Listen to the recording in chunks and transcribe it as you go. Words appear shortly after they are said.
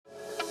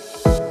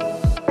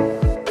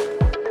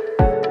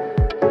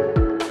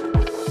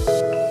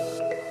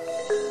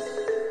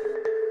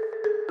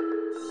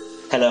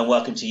and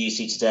welcome to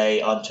UC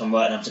Today. I'm Tom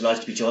Wright and I'm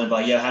delighted to be joined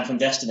by Johan from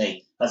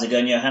Dstny. How's it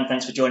going, Johan?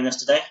 Thanks for joining us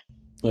today.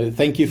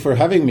 Thank you for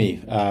having me.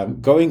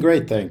 Going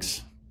great,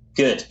 thanks.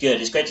 Good.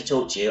 It's great to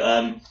talk to you.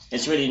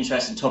 It's a really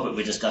interesting topic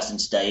we're discussing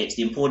today. It's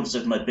the importance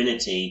of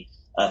mobility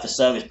for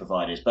service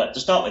providers. But to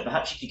start with,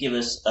 perhaps you could give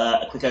us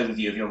a quick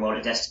overview of your role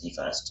at Dstny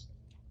first.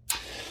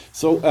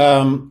 So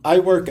I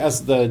work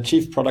as the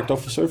Chief Product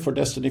Officer for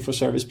Dstny for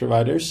Service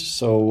Providers.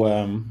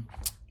 So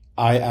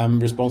I am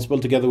responsible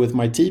together with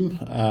my team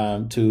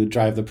to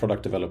drive the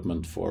product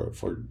development for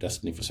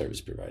Dstny for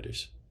Service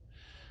Providers.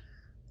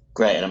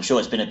 Great, and I'm sure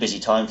it's been a busy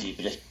time for you,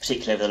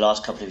 particularly over the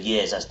last couple of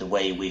years as the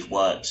way we've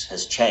worked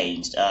has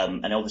changed.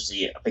 And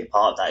obviously a big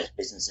part of that is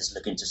businesses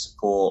looking to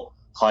support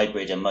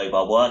hybrid and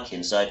mobile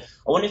working. So I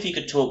wonder if you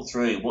could talk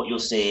through what you're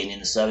seeing in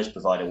the service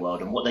provider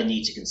world and what they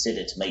need to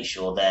consider to make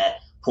sure their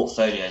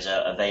portfolios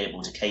are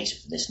available to cater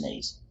for this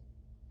need.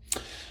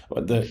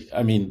 Well,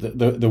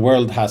 the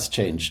world has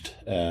changed,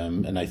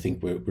 and I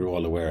think we're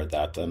all aware of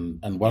that.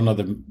 And one of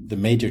the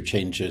major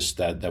changes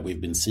that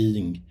we've been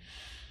seeing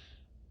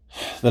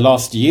the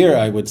last year,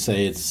 I would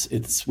say,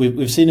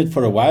 we've seen it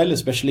for a while,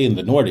 especially in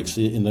the Nordics.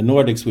 In the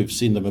Nordics, we've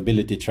seen the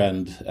mobility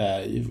trend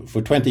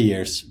for 20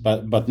 years,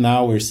 but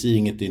now we're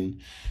seeing it in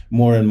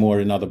more and more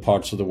in other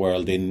parts of the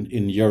world,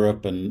 in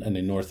Europe and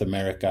in North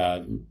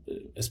America,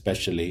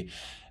 especially.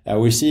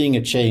 We're seeing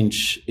a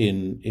change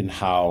in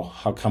how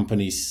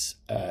companies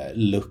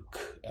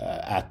look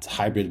at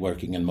hybrid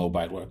working and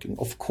mobile working.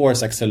 Of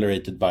course,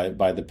 accelerated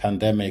by the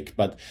pandemic,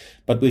 but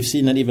we've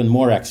seen an even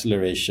more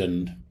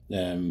acceleration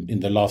in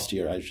the last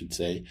year, I should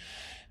say.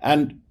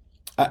 And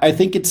I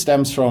think it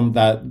stems from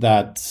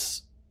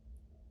that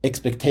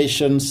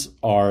expectations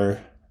are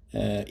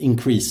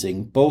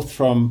increasing, both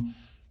from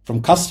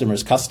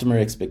customers. Customer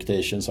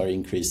expectations are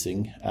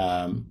increasing,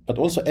 but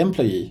also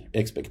employee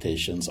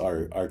expectations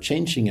are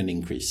changing and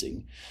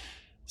increasing.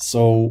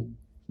 So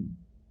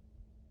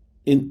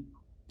in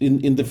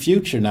the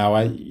future now,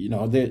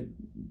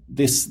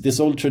 this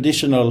old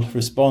traditional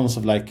response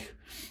of like,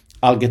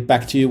 I'll get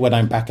back to you when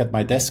I'm back at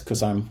my desk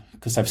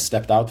because I've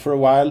stepped out for a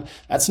while,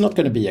 that's not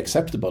going to be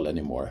acceptable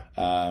anymore.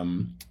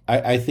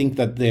 I think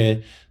that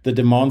the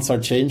demands are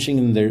changing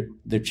and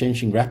they're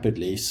changing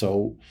rapidly.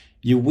 So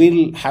you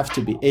will have to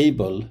be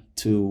able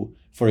to,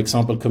 for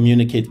example,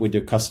 communicate with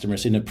your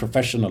customers in a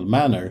professional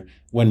manner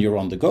when you're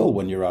on the go,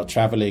 when you're out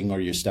traveling or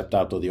you stepped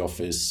out of the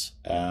office.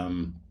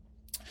 And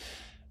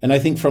I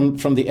think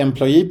from the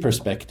employee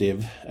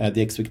perspective,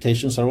 the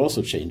expectations are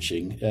also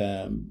changing.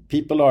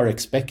 People are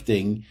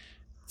expecting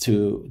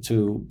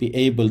to be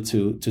able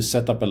to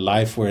set up a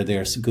life where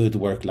there's good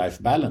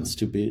work-life balance,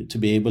 to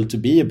be able to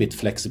be a bit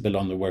flexible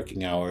on the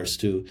working hours,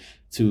 to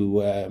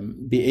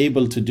be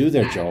able to do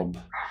their job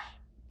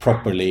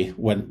properly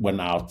when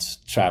out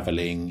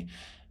traveling,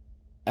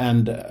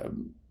 and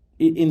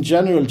in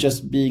general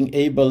just being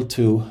able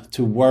to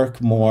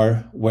work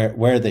more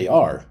where they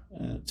are,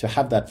 to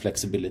have that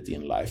flexibility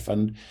in life,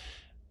 and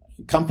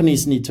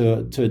companies need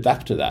to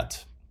adapt to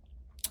that.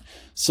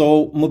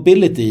 So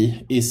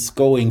mobility is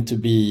going to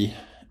be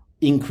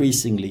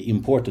increasingly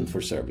important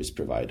for service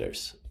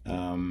providers.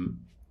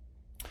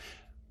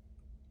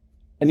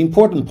 An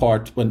important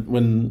part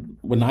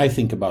when I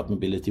think about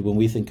mobility, when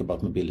we think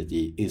about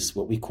mobility, is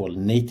what we call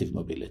native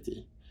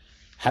mobility.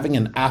 Having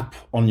an app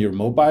on your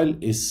mobile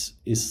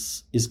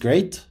is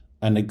great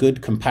and a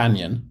good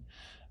companion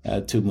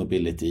to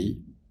mobility,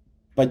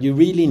 but you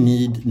really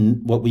need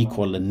what we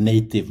call a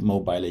native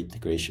mobile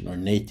integration or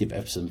native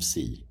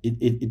FMC.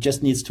 It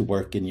just needs to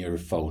work in your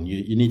phone.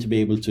 You need to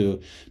be able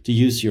to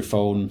use your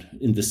phone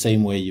in the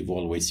same way you've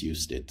always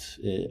used it.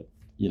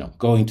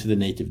 Going to the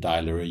native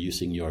dialer or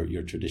using your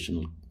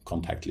traditional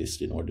contact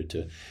list in order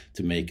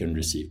to make and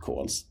receive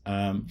calls.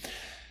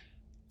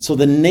 So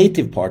the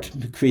native part,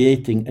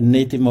 creating a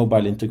native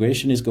mobile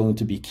integration, is going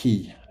to be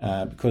key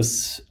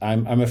because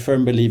I'm a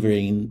firm believer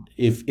in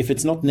if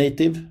it's not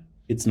native,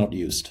 it's not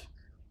used.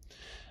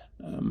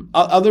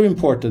 Other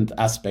important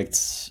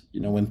aspects,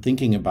 when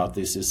thinking about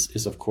this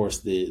is of course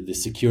the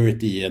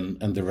security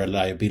and the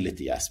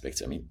reliability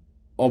aspects. I mean,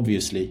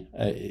 obviously,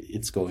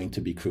 it's going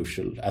to be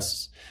crucial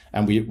as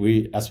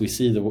we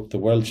see the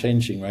world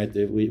changing, right?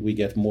 We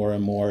get more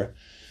and more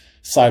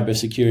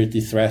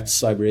cybersecurity threats,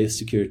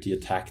 cybersecurity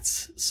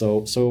attacks.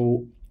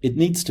 So it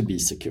needs to be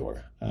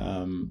secure.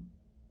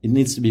 It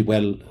needs to be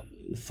well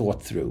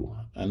thought through,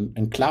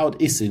 and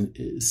cloud is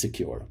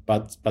secure.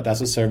 But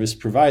as a service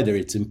provider,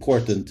 it's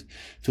important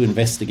to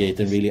investigate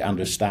and really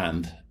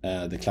understand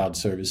the cloud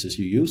services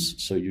you use,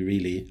 so you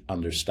really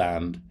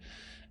understand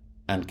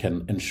and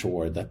can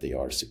ensure that they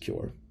are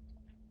secure.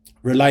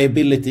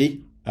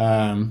 Reliability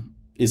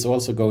is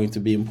also going to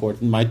be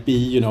important. Might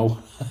be,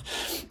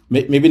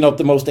 maybe not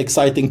the most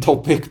exciting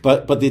topic,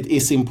 but it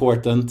is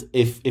important.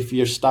 If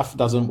your stuff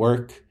doesn't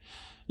work,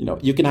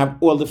 you can have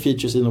all the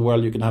features in the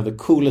world. You can have the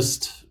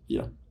coolest,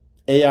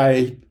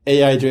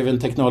 AI-driven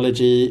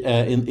technology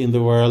in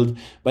the world,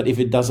 but if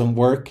it doesn't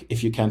work,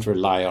 if you can't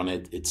rely on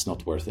it, it's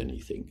not worth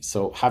anything.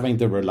 So having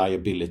the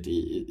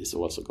reliability is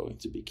also going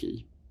to be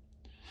key.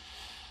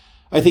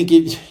 I think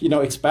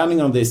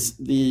expanding on this,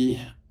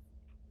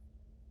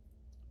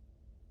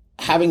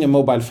 having a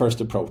mobile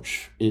first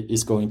approach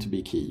is going to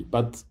be key,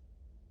 but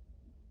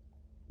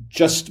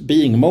just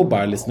being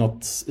mobile is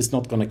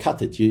not going to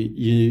cut it.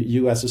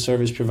 You as a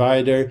service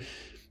provider,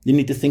 you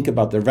need to think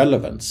about the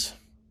relevance.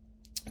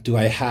 Do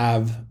I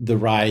have the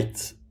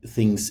right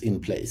things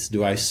in place?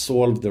 Do I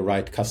solve the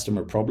right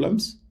customer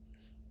problems?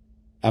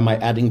 Am I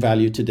adding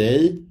value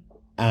today?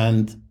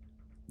 And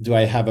do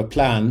I have a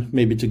plan,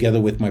 maybe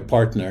together with my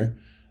partner,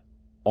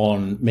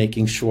 on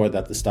making sure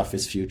that the stuff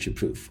is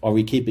future-proof? Are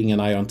we keeping an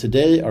eye on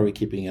today? Are we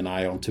keeping an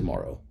eye on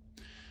tomorrow?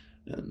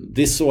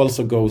 This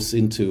also goes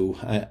into,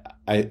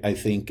 I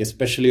think,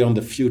 especially on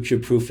the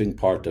future-proofing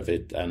part of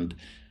it, and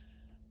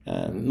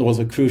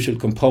also a crucial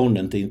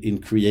component in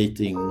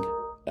creating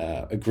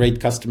a great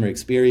customer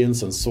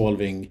experience and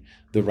solving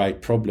the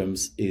right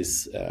problems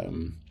is,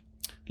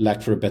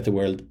 lack for a better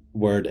word,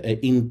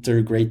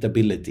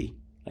 integratability.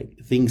 Like,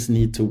 things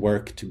need to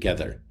work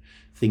together.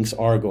 Things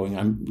are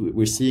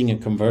we're seeing a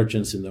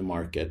convergence in the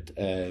market.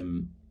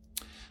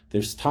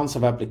 There's tons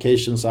of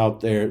applications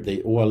out there.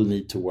 They all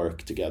need to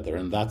work together.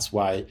 And that's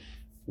why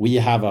we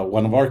have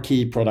one of our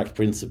key product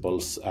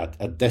principles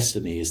at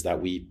Dstny is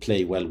that we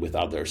play well with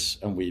others,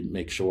 and we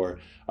make sure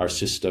our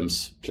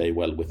systems play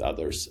well with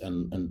others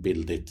and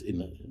build it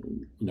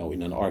in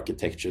an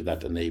architecture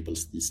that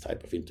enables these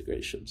type of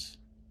integrations.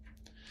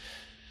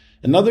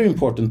 Another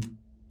important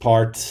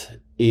part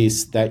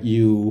is that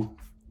you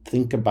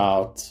think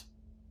about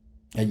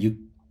and you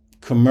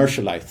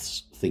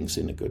commercialize things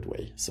in a good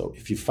way. So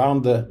if you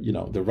found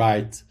the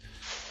right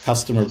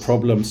customer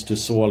problems to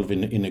solve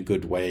in a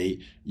good way,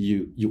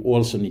 you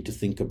also need to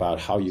think about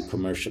how you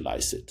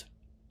commercialize it.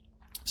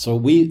 So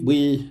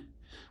we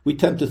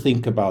tend to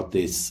think about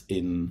this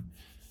in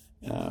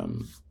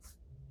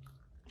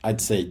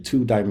I'd say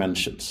 2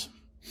 dimensions.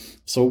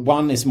 So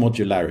one is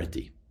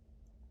modularity.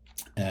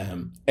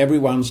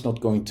 Everyone's not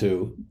going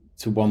to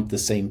want the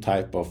same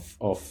type of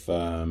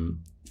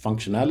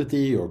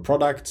functionality or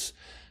products.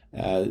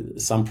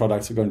 Some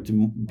products are going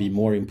to be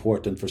more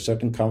important for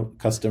certain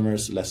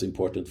customers, less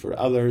important for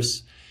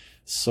others.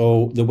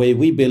 So the way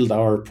we build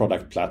our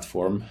product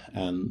platform,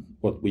 and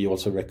what we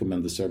also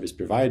recommend the service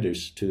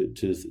providers to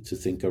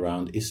think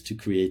around, is to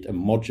create a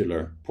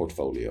modular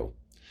portfolio.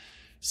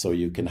 So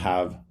you can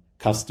have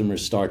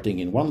customers starting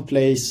in one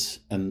place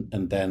and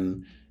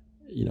then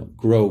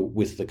grow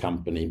with the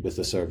company, with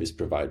the service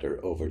provider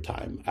over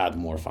time, add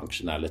more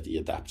functionality,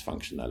 adapt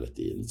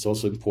functionality. And it's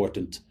also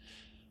important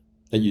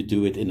that you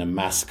do it in a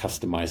mass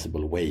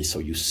customizable way, so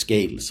you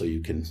scale, so you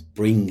can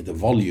bring the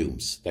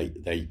volumes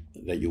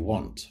that you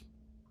want.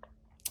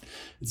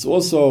 It's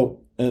also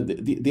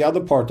the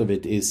other part of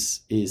it is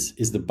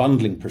the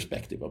bundling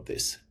perspective of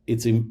this.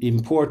 It's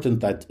important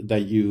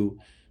that you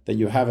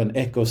have an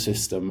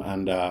ecosystem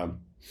and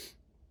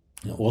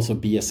also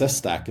BSS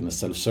stack and a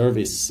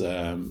self-service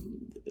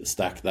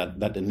stack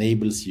that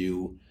enables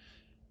you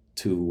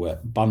to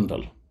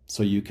bundle,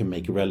 so you can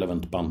make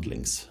relevant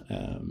bundlings.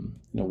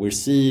 We're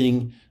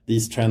seeing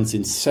these trends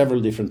in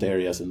several different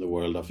areas in the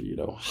world of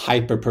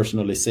hyper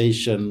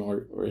personalization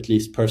or at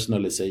least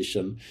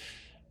personalization.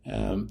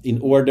 In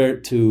order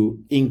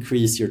to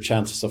increase your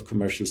chances of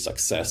commercial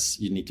success,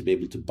 you need to be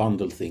able to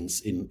bundle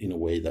things in a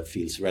way that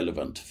feels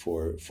relevant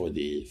for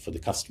the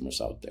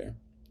customers out there.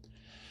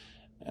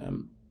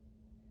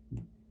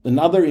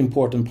 Another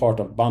important part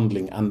of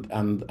bundling and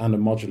a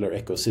modular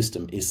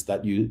ecosystem is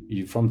that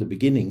you from the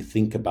beginning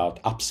think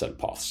about upsell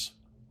paths.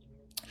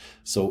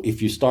 So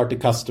if you start a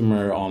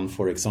customer on,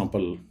 for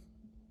example,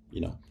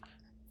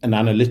 an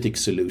analytics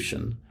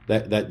solution,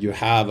 that you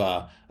have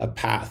a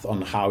path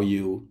on how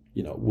you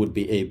would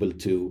be able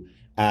to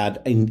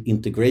add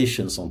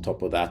integrations on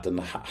top of that, and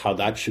how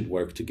that should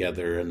work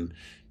together, and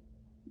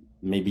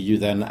maybe you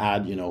then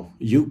add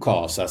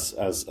UCaaS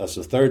as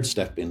a third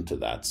step into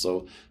that.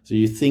 So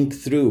you think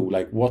through,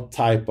 like, what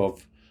type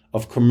of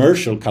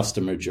commercial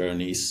customer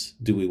journeys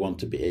do we want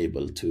to be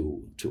able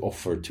to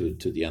offer to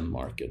the end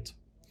market.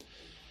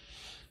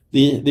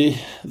 The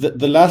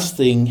last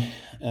thing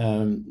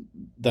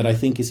that I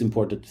think is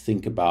important to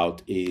think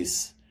about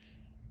is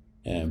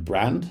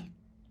brand.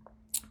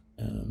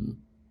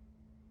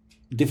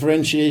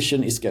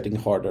 Differentiation is getting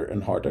harder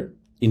and harder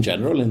in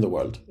general in the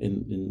world,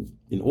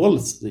 in all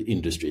the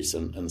industries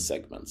and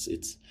segments.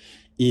 It's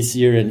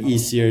easier and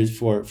easier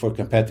for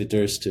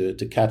competitors to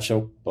catch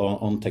up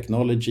on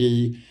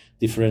technology.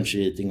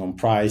 Differentiating on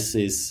price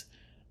is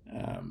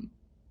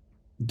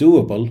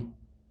doable,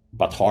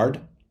 but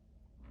hard.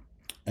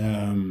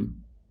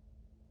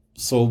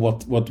 So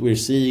what we're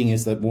seeing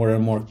is that more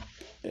and more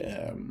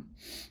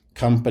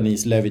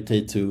companies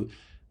levitate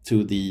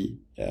to the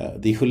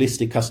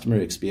holistic customer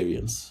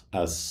experience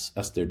as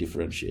their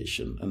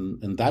differentiation,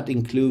 and that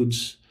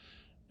includes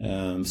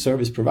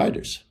service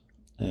providers.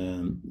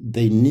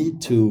 They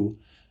need to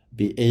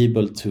be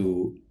able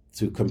to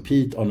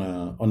compete on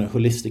a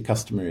holistic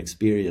customer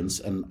experience,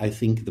 and I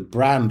think the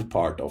brand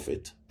part of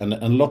it, and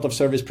a lot of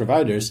service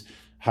providers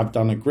have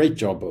done a great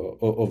job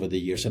over the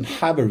years and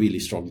have a really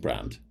strong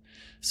brand.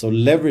 So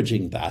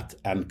leveraging that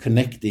and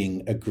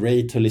connecting a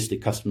great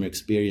holistic customer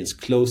experience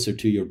closer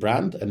to your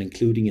brand and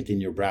including it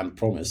in your brand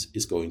promise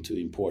is going to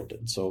be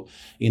important. So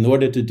in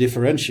order to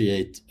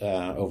differentiate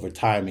over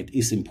time, it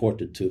is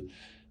important to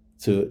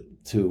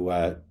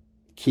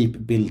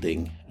keep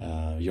building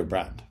your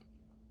brand.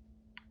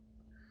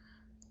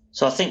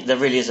 So I think there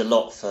really is a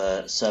lot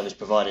for service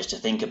providers to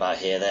think about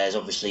here. There's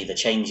obviously the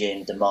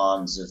changing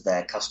demands of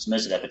their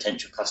customers, of their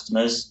potential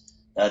customers,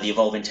 the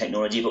evolving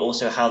technology, but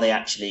also how they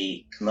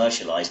actually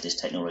commercialize this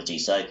technology.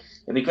 So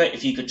it'd be great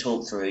if you could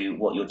talk through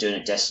what you're doing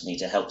at Dstny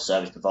to help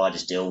service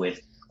providers deal with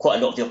quite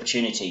a lot of the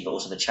opportunity, but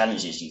also the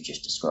challenges you've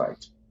just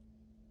described.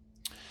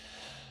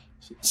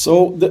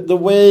 So the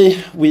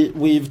way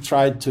we've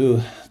tried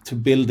to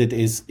build it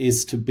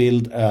is to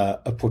build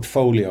a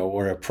portfolio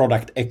or a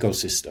product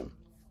ecosystem.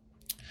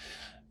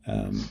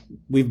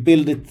 We've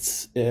built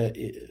it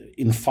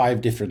in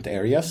 5 different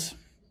areas.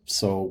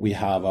 So we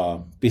have a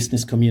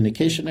business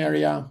communication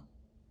area,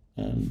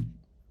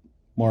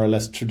 more or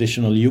less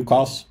traditional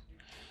UCaaS.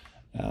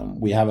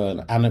 We have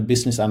a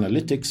business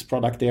analytics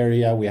product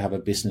area. We have a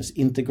business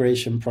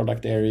integration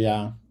product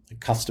area, a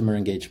customer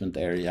engagement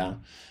area,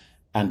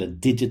 and a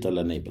digital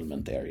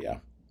enablement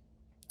area.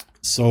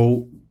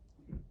 So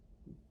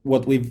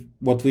what we've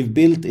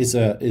built is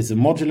a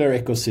modular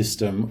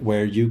ecosystem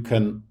where you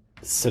can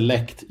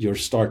select your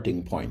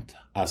starting point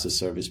as a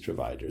service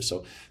provider.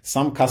 So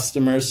some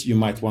customers you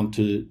might want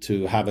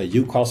to have a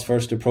UCaaS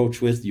first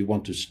approach with. You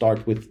want to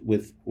start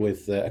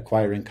with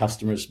acquiring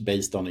customers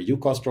based on a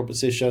UCaaS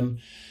proposition.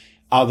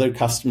 Other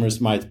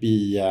customers might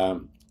be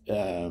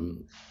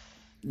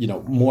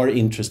more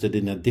interested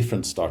in a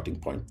different starting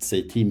point,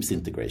 say Teams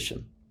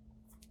integration.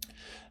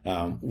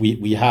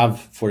 We have,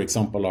 for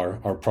example,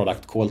 our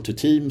product Call to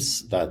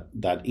Teams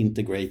that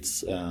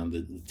integrates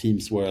the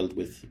Teams world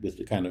with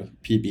the kind of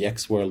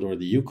PBX world or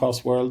the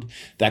UCaaS world.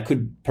 That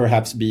could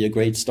perhaps be a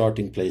great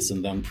starting place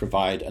and then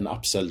provide an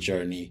upsell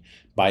journey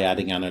by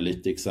adding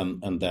analytics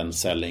and then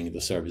selling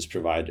the service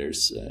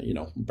providers,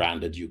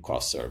 branded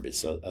UCaaS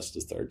service as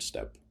the third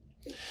step.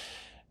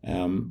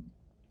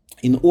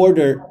 In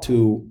order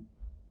to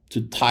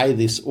tie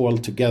this all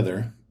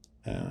together,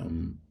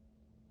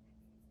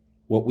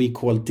 what we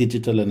call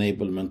digital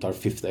enablement, our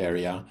 5th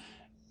area,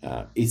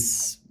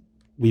 is,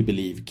 we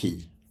believe,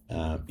 key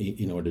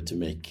in order to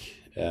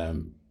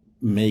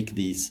make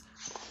these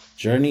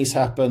journeys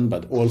happen,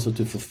 but also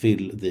to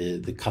fulfill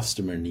the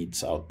customer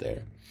needs out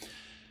there.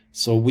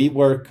 So we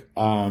work,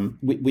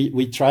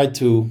 we try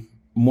to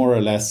more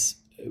or less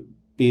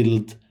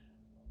build,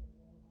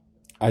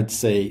 I'd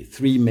say,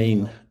 3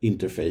 main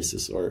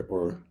interfaces,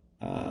 or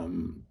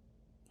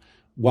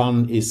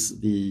one is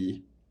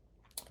the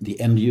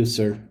end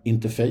user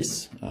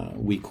interface.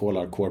 We call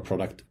our core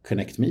product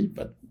Connect Me,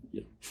 but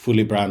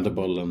fully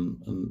brandable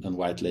and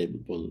white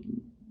labelable,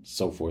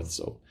 so forth.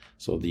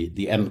 So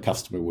the end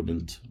customer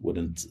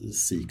wouldn't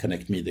see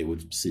Connect Me; they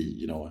would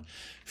see a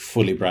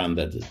fully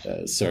branded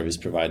service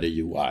provider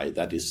UI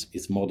that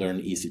is modern,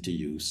 easy to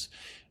use,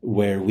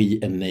 where we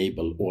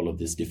enable all of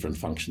this different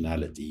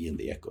functionality in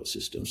the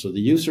ecosystem. So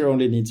the user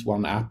only needs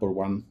one app or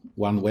one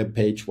web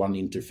page, one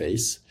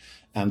interface.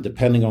 And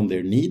depending on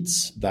their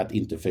needs, that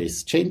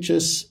interface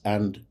changes,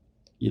 and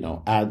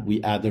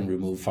we add and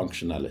remove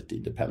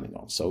functionality depending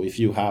on. So if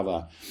you have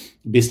a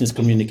business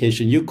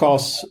communication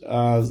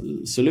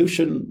UCaaS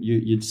solution,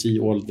 you'd see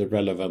all the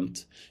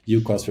relevant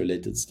UCaaS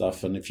related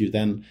stuff. And if you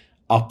then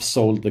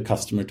upsold the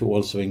customer to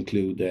also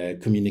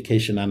include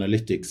communication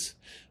analytics,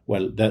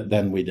 well,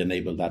 then we'd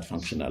enable that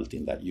functionality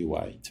in that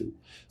UI too.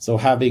 So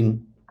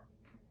having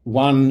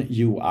one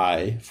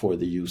UI for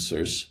the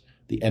users,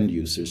 the end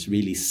users,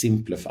 really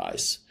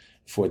simplifies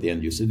for the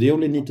end user. They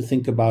only need to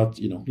think about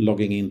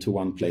logging into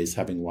one place,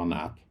 having one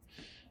app.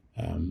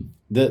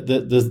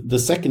 The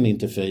second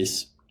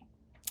interface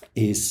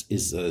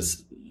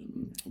is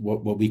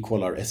what we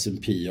call our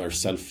SMP,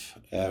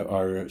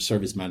 our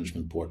service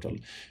management portal,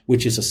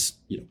 which is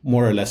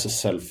more or less a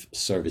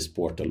self-service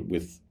portal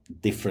with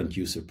different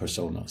user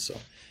personas. So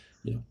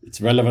it's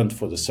relevant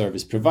for the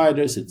service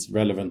providers, it's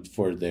relevant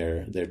for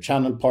their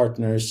channel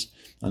partners,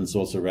 and it's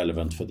also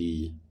relevant for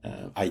the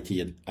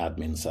IT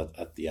admins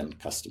at the end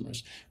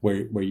customers,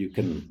 where you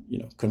can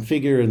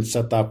configure and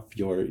set up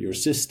your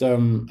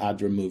system,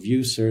 add, remove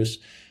users,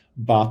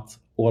 but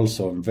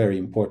also, very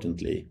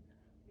importantly,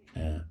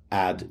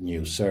 add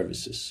new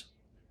services.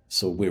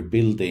 So we're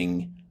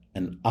building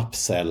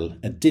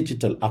a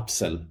digital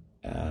upsell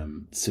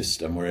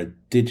system, or a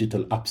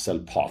digital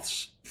upsell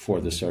paths for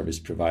the service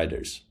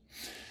providers.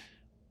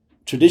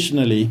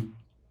 Traditionally,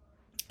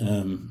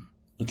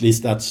 at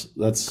least that's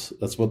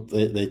what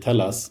they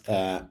tell us,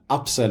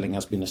 upselling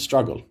has been a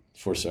struggle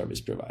for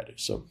service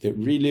providers. So they're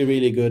really,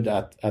 really good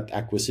at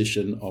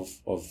acquisition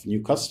of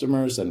new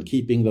customers and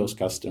keeping those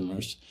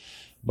customers,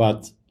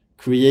 but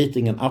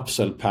creating an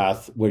upsell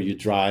path where you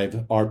drive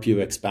RPU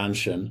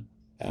expansion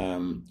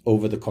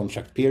over the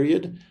contract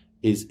period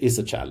is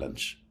a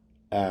challenge.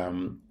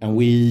 And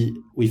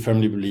we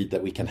firmly believe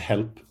that we can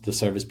help the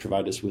service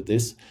providers with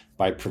this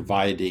by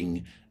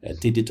providing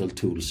digital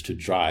tools to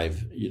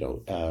drive,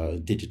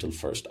 digital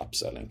first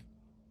upselling.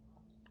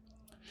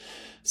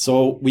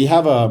 So we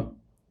have a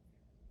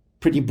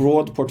pretty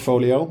broad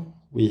portfolio.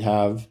 We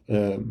have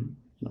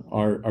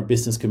our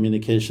business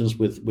communications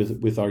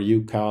with our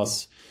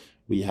UCaaS.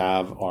 We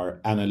have our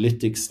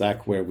analytics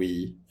stack where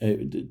we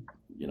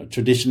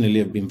traditionally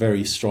have been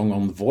very strong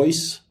on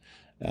voice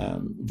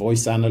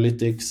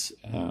analytics,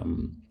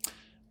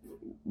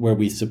 where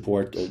we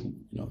support a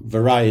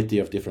variety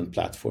of different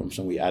platforms,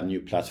 and we add new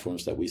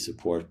platforms that we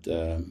support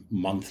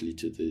monthly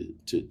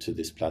to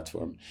this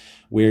platform.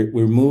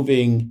 We're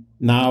moving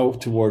now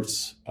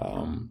towards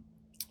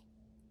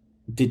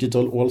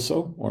digital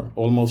also, or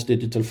almost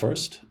digital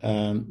first.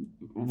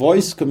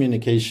 Voice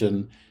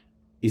communication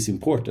is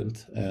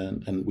important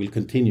and will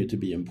continue to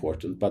be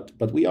important,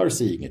 but we are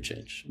seeing a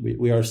change.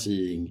 We are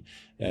seeing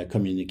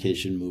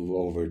communication move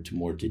over to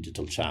more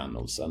digital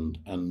channels, and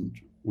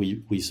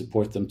we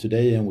support them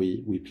today, and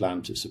we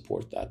plan to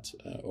support that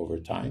over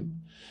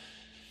time.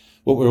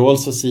 What we're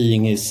also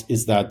seeing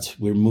is that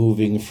we're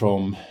moving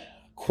from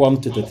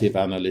quantitative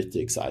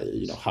analytics,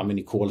 how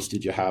many calls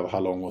did you have, how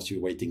long was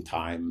your waiting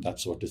time, that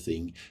sort of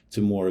thing,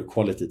 to more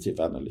qualitative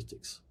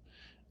analytics.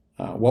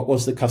 What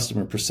was the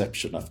customer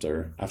perception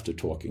after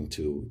talking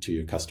to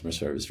your customer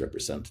service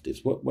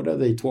representatives? What are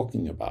they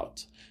talking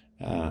about?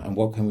 And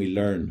what can we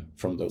learn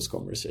from those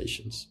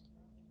conversations?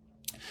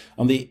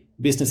 On the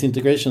business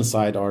integration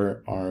side,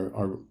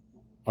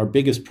 our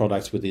biggest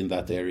products within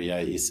that area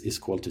is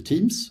called to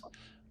Teams,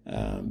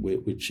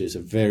 which is a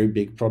very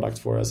big product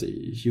for us, a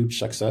huge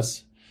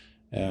success.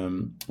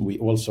 We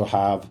also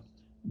have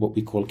what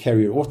we call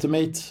Carrier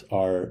Automate,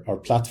 our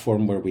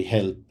platform where we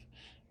help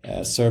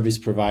service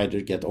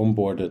provider get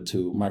onboarded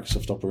to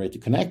Microsoft Operator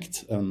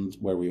Connect, and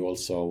where we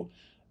also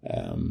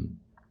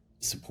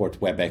support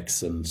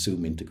WebEx and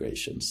Zoom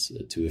integrations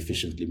to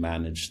efficiently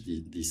manage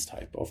these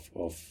type of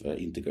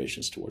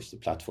integrations towards the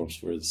platforms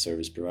for the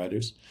service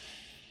providers.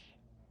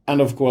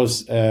 And of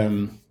course,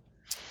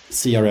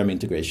 CRM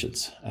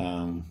integrations.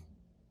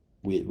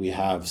 We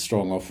have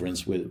strong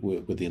offerings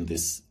within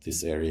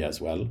this area as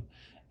well.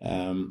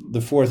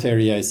 The fourth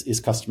area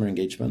is customer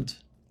engagement.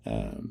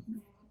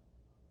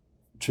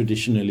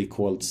 Traditionally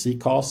called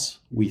CCaaS.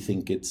 We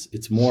think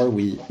it's more.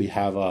 We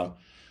have a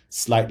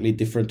slightly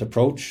different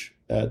approach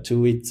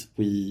to it.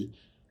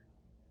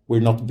 We're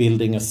not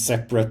building a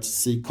separate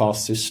CCaaS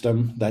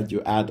system that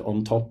you add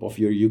on top of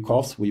your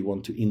UCaaS. We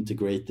want to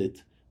integrate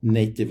it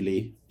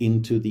natively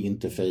into the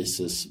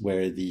interfaces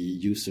where the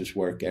users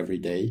work every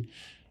day.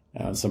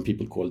 Some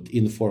people call it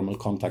informal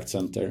contact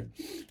center.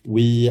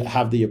 We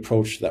have the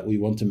approach that we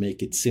want to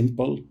make it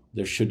simple.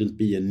 There shouldn't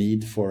be a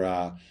need for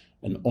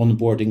an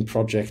onboarding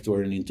project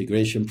or an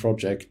integration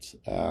project.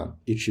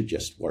 It should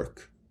just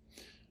work.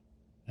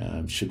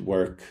 It should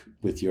work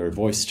with your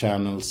voice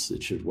channels.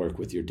 It should work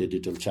with your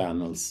digital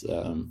channels,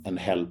 and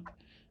help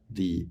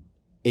the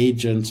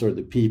agents or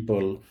the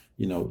people,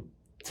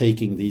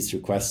 taking these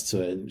requests.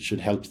 It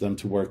should help them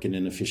to work in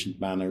an efficient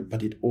manner,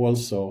 but it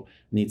also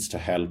needs to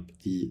help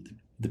the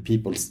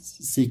people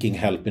seeking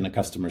help in a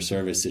customer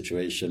service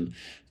situation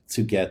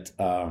to get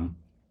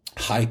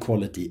high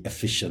quality,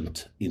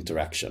 efficient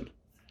interaction.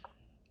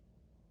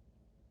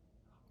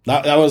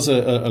 That was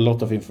a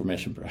lot of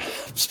information,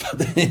 perhaps,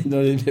 but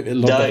a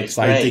lot of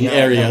exciting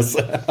areas.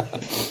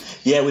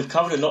 Yeah, we've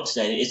covered a lot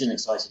today. It is an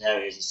exciting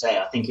area, as you say.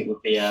 I think it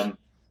would be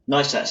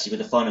nice, actually,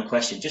 with a final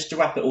question, just to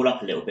wrap it all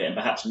up a little bit and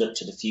perhaps look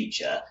to the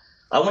future.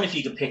 I wonder if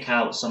you could pick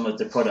out some of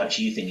the products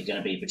you think are going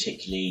to be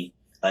particularly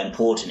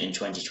important in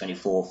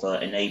 2024 for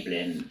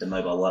enabling the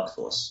mobile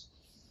workforce.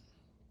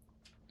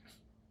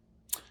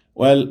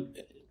 Well,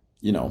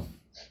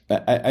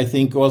 I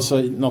think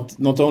also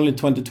not only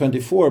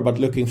 2024, but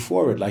looking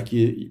forward,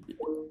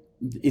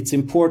 it's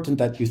important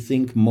that you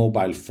think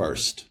mobile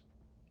first.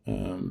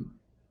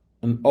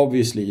 And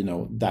obviously,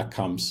 that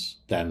comes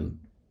then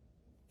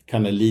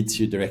kind of leads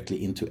you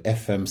directly into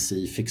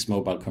FMC, fixed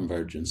mobile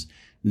convergence,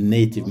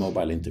 native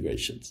mobile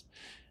integrations.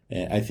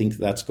 I think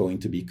that's going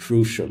to be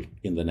crucial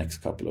in the next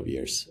couple of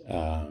years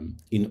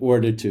in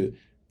order to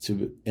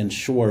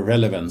ensure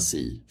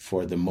relevancy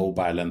for the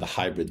mobile and the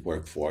hybrid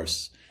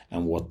workforce.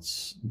 And what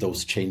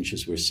those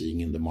changes we're seeing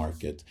in the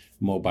market,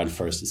 mobile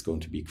first is going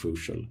to be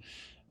crucial.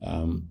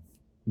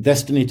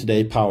 Dstny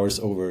today powers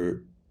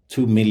over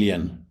 2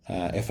 million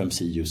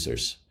FMC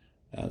users.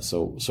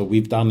 So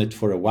we've done it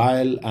for a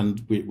while,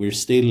 and we're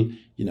still,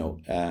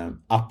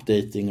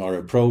 updating our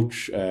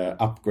approach,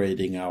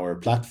 upgrading our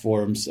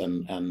platforms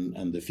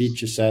and the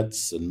feature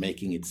sets, and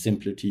making it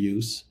simpler to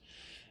use.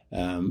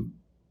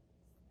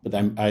 But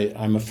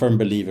I'm a firm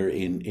believer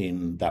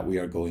in that we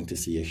are going to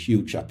see a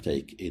huge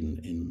uptake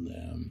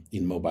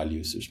in mobile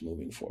users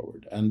moving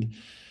forward, and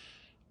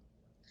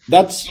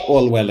that's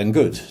all well and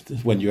good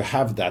when you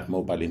have that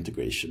mobile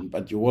integration.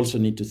 But you also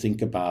need to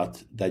think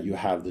about that you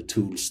have the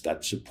tools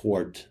that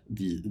support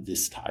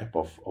this type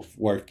of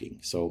working.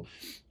 So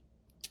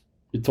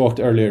we talked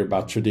earlier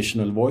about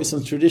traditional voice,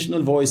 and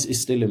traditional voice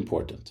is still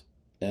important.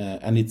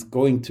 and it's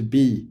going to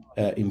be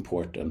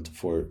important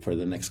for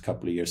the next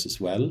couple of years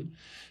as well.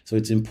 So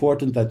it's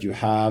important that you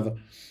have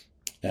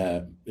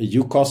a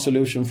UCaaS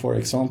solution, for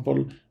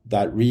example,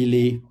 that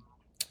really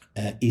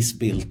is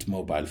built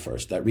mobile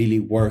first, that really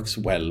works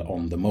well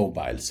on the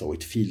mobile, so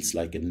it feels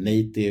like a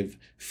native,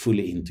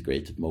 fully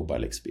integrated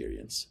mobile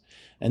experience.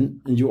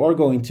 And you are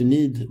going to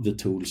need the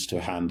tools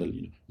to handle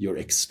your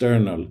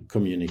external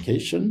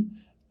communication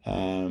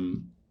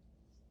and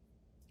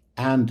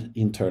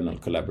internal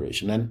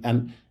collaboration.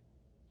 And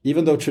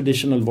even though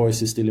traditional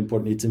voice is still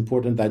important, it's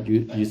important that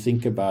you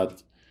think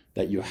about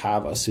that you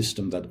have a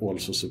system that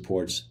also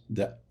supports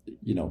the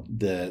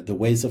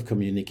ways of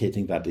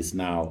communicating that is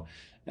now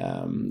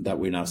that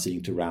we're now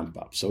seeing to ramp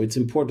up. So it's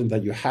important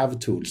that you have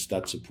tools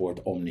that support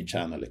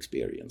omni-channel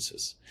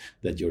experiences,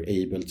 that you're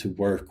able to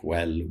work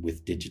well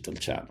with digital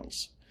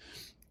channels.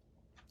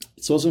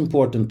 It's also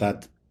important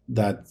that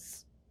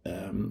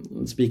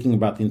speaking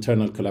about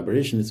internal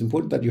collaboration, it's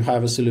important that you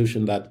have a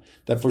solution that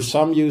for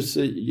some use,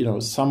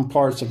 some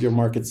parts of your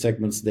market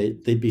segments,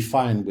 they'd be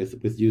fine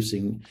with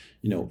using,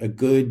 a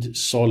good,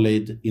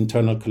 solid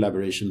internal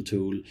collaboration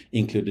tool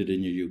included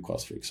in your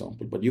UCaaS, for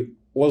example. But you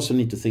also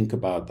need to think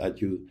about that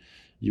you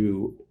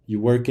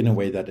work in a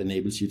way that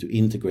enables you to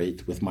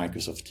integrate with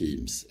Microsoft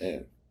Teams,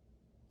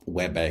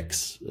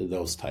 WebEx,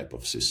 those type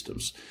of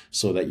systems,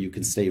 so that you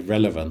can stay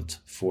relevant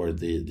for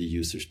the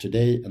users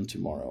today and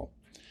tomorrow.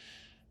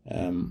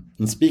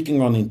 And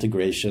speaking on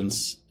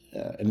integrations,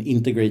 an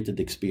integrated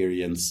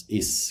experience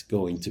is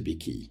going to be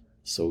key.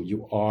 So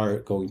you are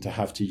going to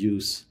have to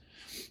use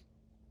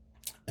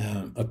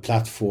a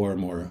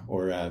platform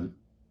or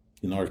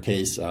in our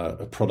case,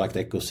 a product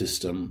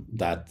ecosystem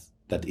that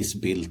is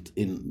built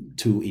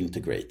to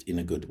integrate in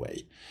a good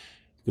way,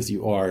 because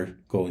you are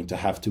going to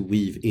have to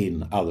weave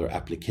in other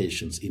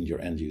applications in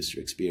your end user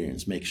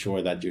experience. Make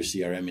sure that your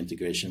CRM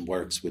integration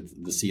works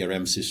with the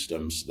CRM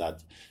systems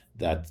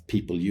that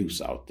people use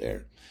out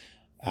there.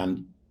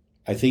 And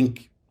I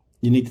think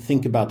you need to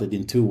think about it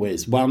in two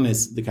ways. One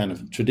is the kind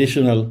of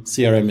traditional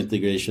CRM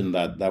integration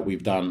that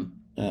we've done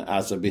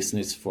as a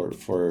business for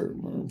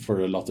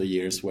a lot of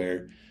years,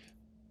 where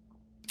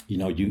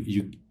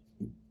you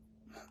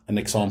an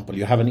example,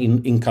 you have an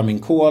incoming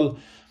call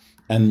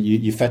and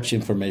you fetch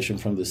information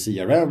from the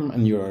CRM,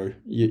 and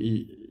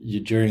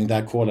you during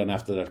that call and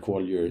after that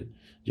call you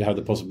have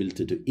the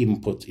possibility to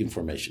input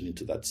information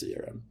into that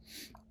CRM.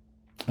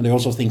 And I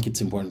also think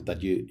it's important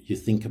that you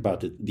think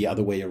about it the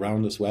other way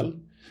around as well,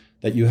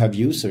 that you have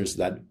users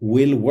that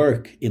will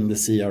work in the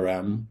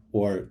CRM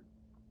or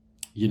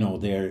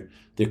their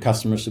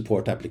customer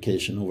support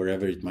application or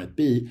wherever it might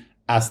be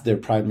as their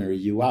primary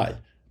UI.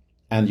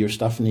 And your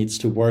stuff needs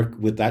to work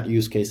with that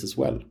use case as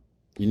well.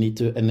 You need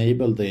to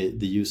enable the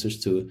users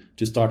to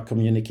start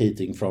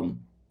communicating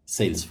from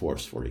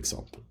Salesforce, for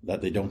example,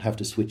 that they don't have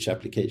to switch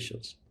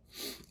applications.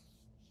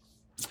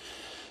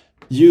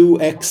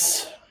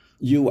 UX,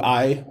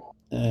 UI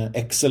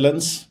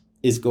excellence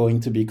is going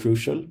to be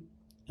crucial.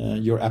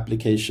 Your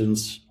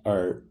applications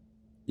are,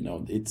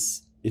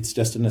 it's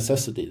just a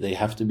necessity. They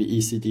have to be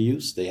easy to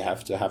use. They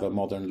have to have a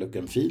modern look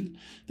and feel.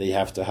 They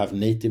have to have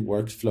native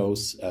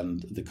workflows,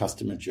 and the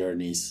customer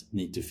journeys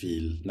need to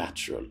feel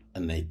natural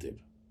and native.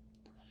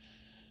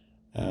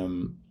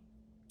 And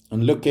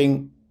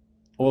looking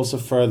also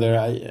further,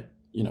 I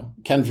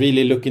can't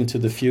really look into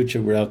the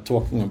future without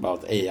talking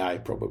about AI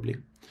probably.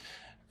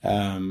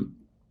 And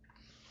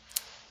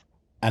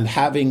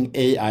having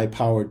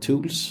AI-powered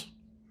tools,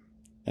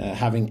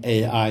 having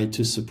AI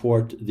to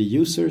support the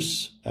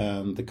users,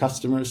 the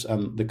customers,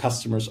 and the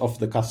customers of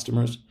the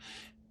customers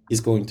is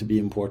going to be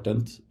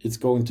important. It's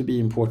going to be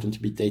important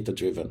to be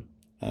data-driven.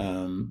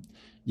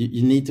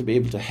 You need to be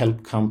able to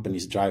help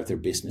companies drive their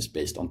business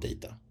based on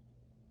data.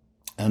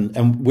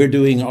 And we're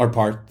doing our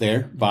part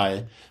there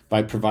by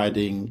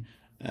providing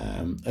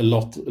a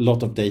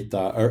lot of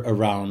data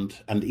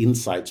around and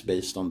insights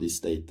based on this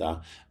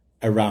data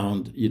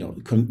around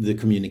the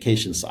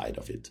communication side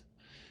of it.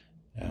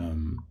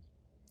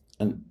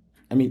 And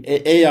I mean,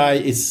 AI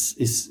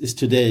is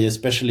today,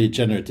 especially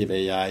generative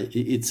AI,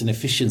 it's an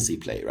efficiency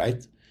play,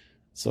 right?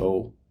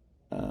 So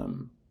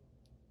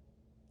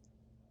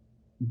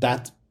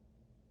that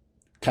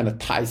kind of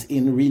ties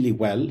in really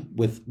well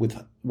with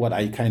what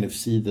I kind of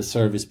see the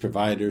service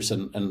providers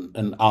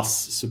and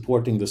us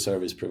supporting the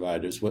service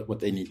providers, what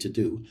they need to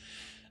do.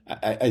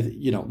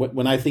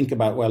 When I think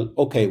about,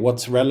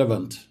 what's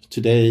relevant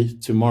today,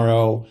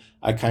 tomorrow,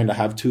 I kind of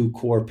have two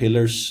core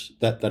pillars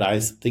that I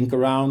think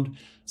around.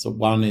 So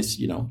one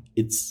is,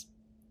 it's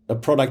a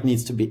product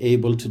needs to be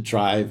able to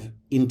drive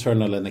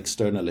internal and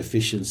external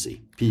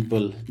efficiency.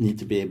 People need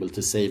to be able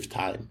to save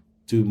time,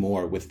 do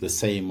more with the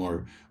same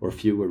or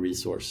fewer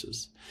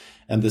resources.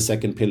 And the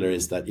second pillar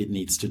is that it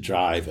needs to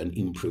drive an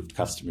improved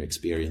customer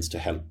experience to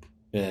help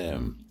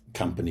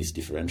companies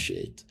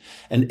differentiate.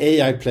 And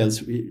AI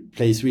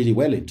plays really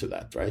well into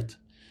that, right?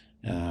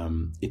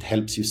 It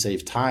helps you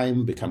save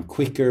time, become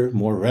quicker,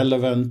 more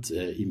relevant,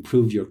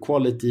 improve your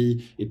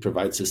quality. It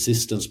provides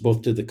assistance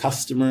both to the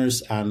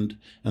customers and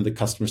the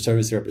customer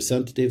service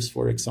representatives,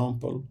 for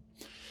example.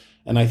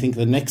 And I think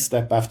the next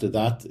step after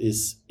that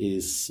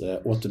is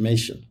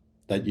automation,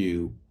 that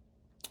you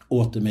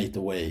automate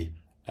away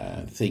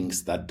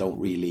things that don't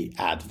really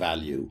add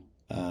value,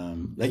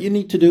 that you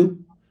need to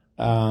do,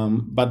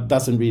 but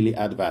doesn't really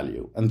add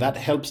value. And that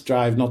helps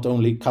drive not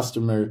only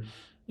customer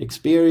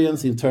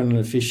experience, internal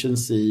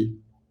efficiency,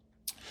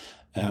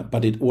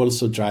 but it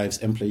also drives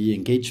employee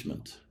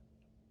engagement.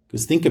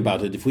 Because think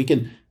about it, if we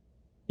can,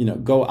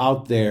 go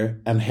out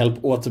there and help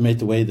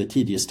automate away the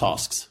tedious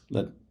tasks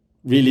that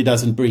really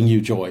doesn't bring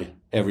you joy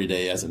every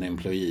day as an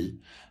employee,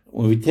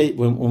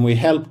 when we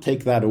help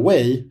take that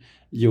away,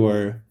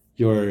 your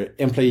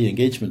employee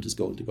engagement is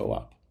going to go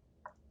up.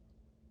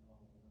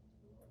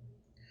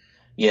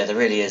 Yeah, there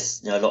really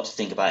is a lot to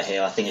think about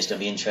here. I think it's going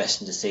to be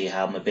interesting to see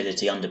how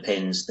mobility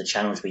underpins the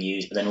channels we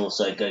use, but then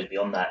also goes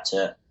beyond that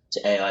to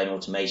AI and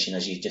automation,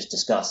 as you've just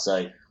discussed.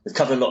 So we've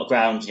covered a lot of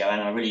ground, Johan,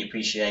 and I really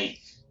appreciate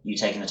you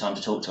taking the time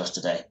to talk to us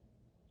today.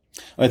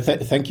 Well,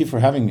 thank you for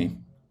having me.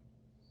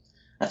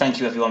 And thank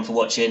you everyone for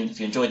watching. If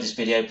you enjoyed this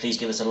video, please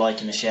give us a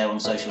like and a share on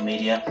social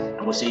media,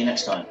 and we'll see you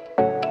next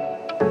time.